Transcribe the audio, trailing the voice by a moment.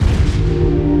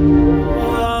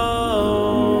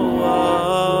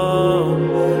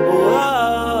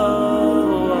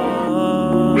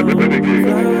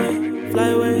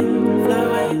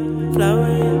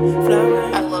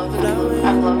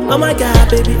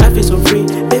I feel so free.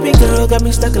 Baby girl got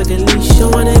me stuck like a leash.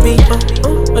 Don't wanna be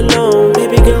alone.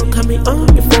 Baby girl call me on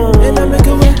your phone, and I make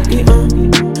her wait.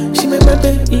 She make my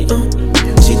bed.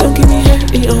 She don't give me head.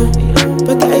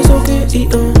 But that is okay.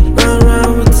 Round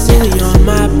round with the city on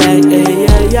my back.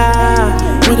 Yeah.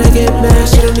 When I get mad,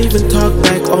 she don't even talk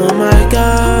back. Oh my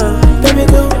god. Baby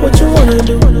girl, what you wanna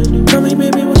do? Tell me,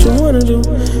 baby, what you wanna do?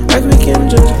 Like we can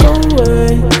just go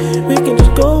away. We can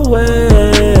just go away.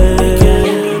 We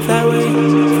can fly away,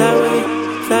 fly away,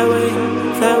 fly away,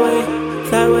 fly away,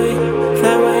 fly away,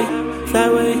 fly away, fly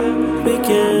away. We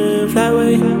can fly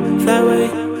away, fly away,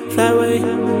 fly away,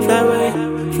 fly away,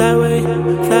 fly away,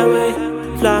 fly away,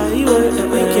 fly away.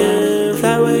 We can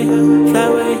fly away, fly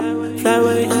away, fly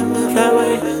away, fly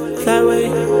away, fly away,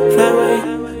 fly away,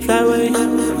 fly away.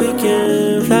 We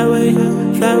can fly away,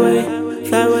 fly away,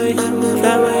 fly away,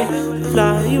 fly away,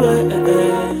 fly away.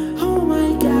 Oh my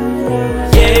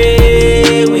god.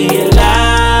 Yeah, we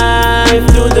alive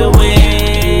through the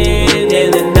wind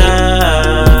and the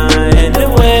night and the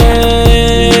way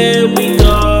we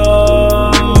go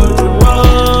through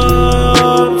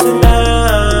ups and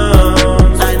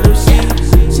downs. I know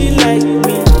she like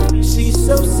me. She's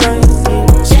so psychic.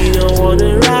 She don't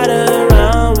wanna ride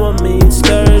around with me. It's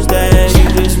Thursday. She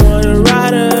just wanna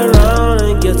ride around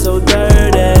and get so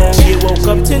dirty. She woke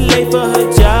up too late for her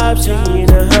job. She in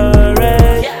a hurry.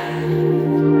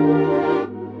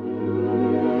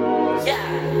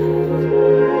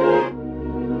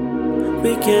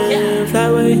 We can fly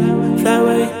away, fly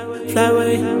away, fly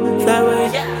away, fly away,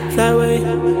 fly away,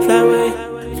 fly away,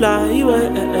 fly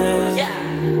away.